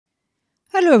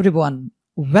Hello everyone,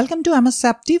 welcome to MS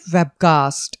Safety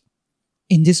webcast.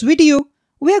 In this video,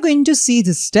 we are going to see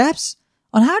the steps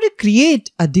on how to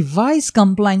create a device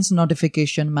compliance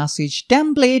notification message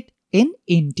template in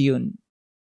Intune.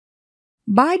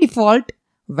 By default,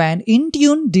 when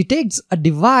Intune detects a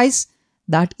device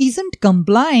that isn't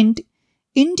compliant,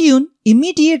 Intune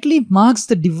immediately marks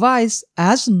the device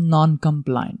as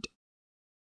non-compliant.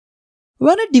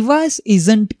 When a device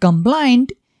isn't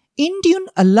compliant, Intune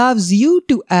allows you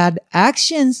to add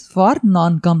actions for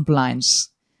non-compliance,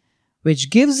 which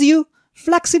gives you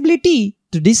flexibility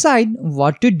to decide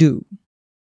what to do.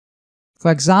 For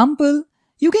example,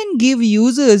 you can give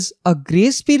users a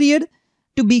grace period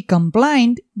to be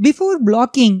compliant before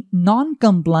blocking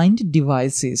non-compliant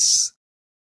devices.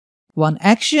 One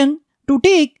action to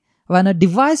take when a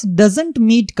device doesn't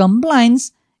meet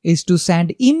compliance is to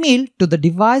send email to the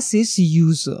device's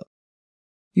user.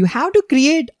 You have to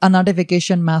create a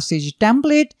notification message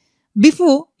template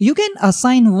before you can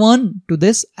assign one to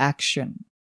this action.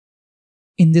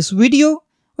 In this video,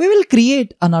 we will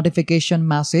create a notification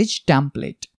message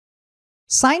template.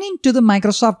 Sign in to the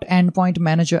Microsoft Endpoint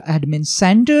Manager Admin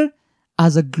Center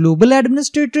as a global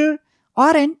administrator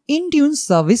or an Intune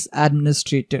service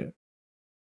administrator.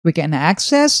 We can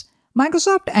access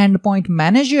Microsoft Endpoint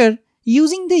Manager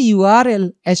using the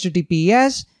URL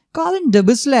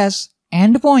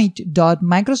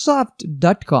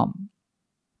https://endpoint.microsoft.com.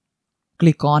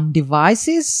 Click on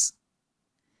Devices.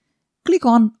 Click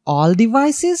on All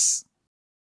Devices.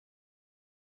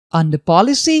 Under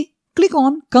Policy, click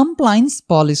on Compliance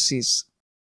Policies.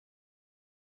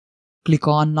 Click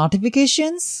on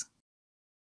Notifications.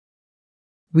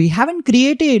 We haven't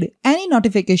created any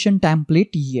notification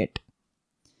template yet.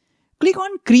 Click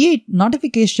on Create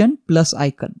Notification plus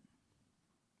icon.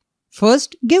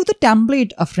 First, give the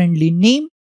template a friendly name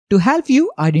to help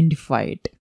you identify it.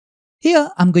 Here,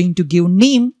 I'm going to give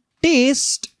name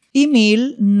Test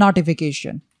Email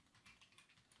Notification.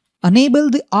 Enable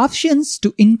the options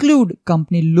to include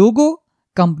company logo,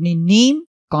 company name,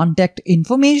 contact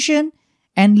information,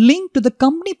 and link to the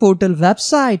company portal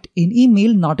website in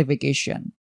email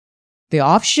notification. The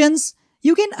options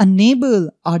you can enable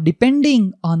are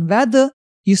depending on whether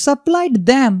you supplied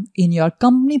them in your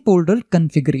company portal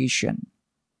configuration.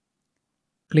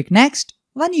 Click Next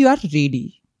when you are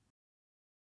ready.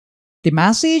 The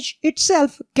message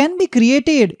itself can be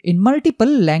created in multiple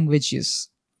languages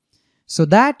so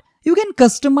that you can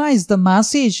customize the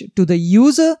message to the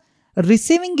user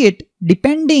receiving it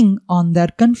depending on their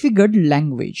configured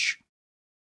language.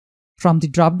 From the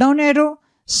drop-down arrow,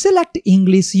 select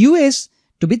English US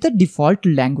to be the default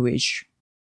language.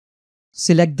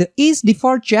 Select the Is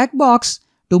Default checkbox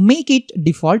to make it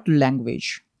default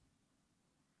language.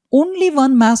 Only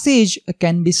one message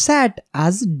can be set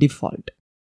as default.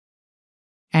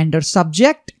 Enter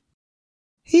Subject.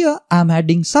 Here I am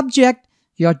adding subject,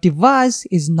 your device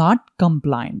is not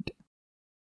compliant.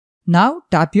 Now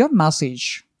type your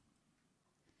message.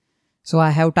 So I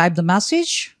have typed the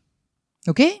message.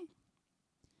 Okay.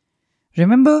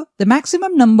 Remember, the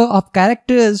maximum number of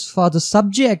characters for the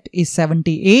subject is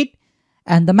 78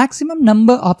 and the maximum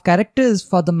number of characters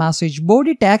for the message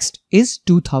body text is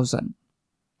 2000.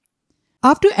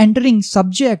 After entering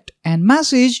subject and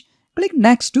message, click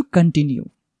Next to continue.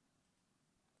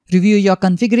 Review your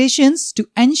configurations to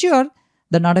ensure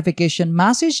the notification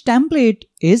message template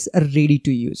is ready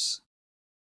to use.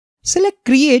 Select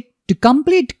Create to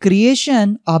complete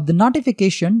creation of the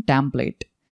notification template.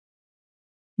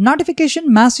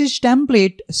 Notification message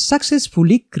template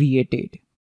successfully created.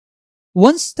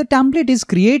 Once the template is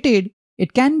created,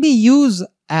 it can be used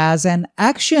as an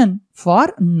action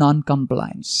for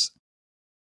non-compliance.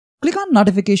 Click on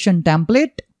Notification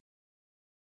Template.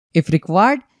 If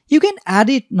required, you can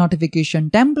edit notification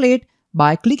template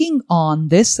by clicking on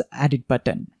this Edit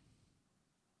button.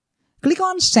 Click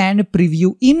on Send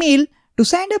Preview Email to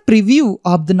send a preview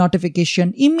of the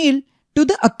notification email to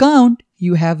the account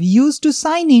you have used to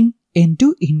sign in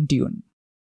into Intune.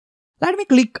 Let me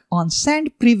click on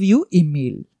Send Preview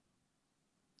Email.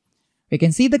 We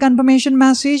can see the confirmation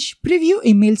message, Preview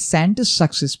Email sent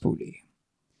successfully.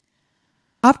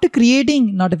 After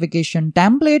creating notification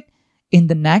template, in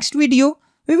the next video,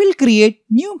 we will create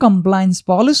new compliance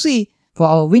policy for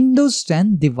our Windows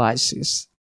 10 devices.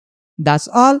 That's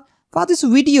all for this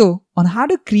video on how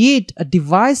to create a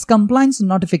device compliance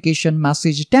notification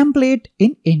message template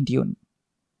in Intune.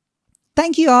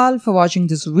 Thank you all for watching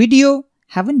this video.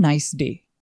 Have a nice day.